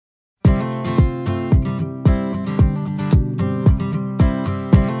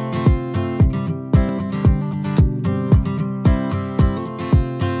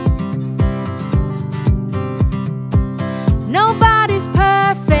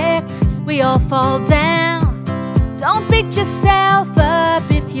fall down. Don't beat yourself up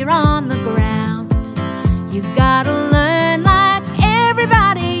if you're on the ground. You've gotta learn like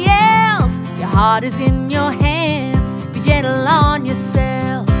everybody else. Your heart is in your hands, be gentle on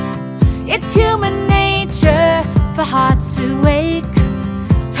yourself. It's human nature for hearts to ache.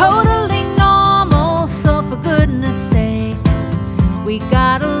 Totally normal, so for goodness sake, we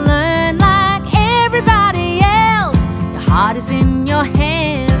gotta learn like everybody else. Your heart is in your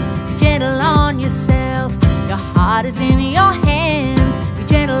hands, be gentle on yourself. Your heart is in your hands, be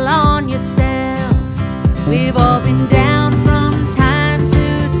gentle on yourself. We've all been down from time to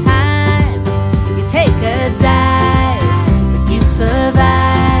time. You take a dive, but you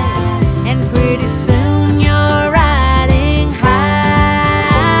survive, and pretty soon you're riding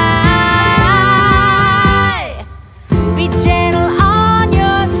high. Be gentle on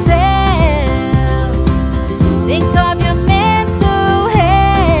yourself. Think of your mental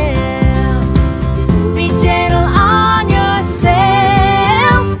health. Be gentle on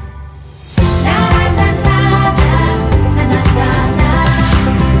yourself. Na na na na na na na na na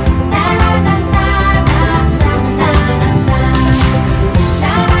na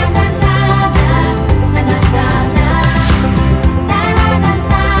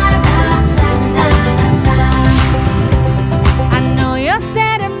I know you're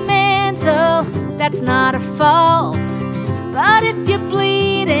sentimental, that's not a fault. But if you're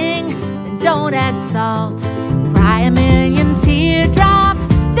bleeding, then don't add salt. Cry a million teardrops,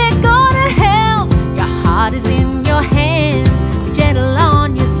 they're gonna help. Your heart is in your hands, be gentle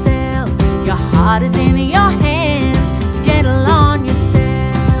on yourself. Your heart is in your hands, be gentle on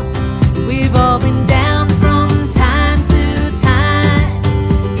yourself. We've all been down from time to time.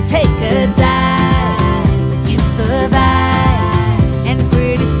 You take a dive, you survive, and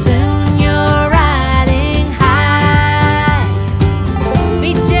pretty soon you're riding high.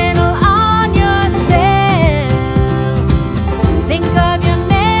 Be gentle on yourself. Think of your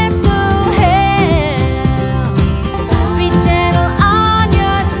mental health. Be gentle on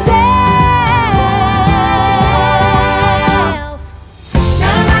yourself.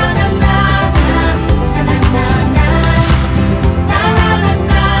 Na na na na na na na na na na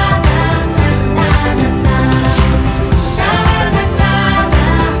na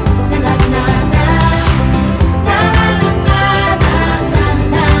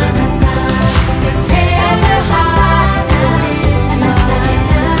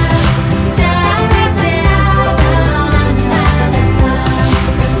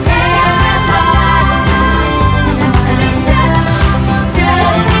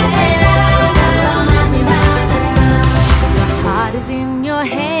Your heart is in your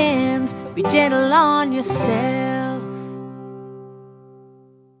hands, be gentle on yourself.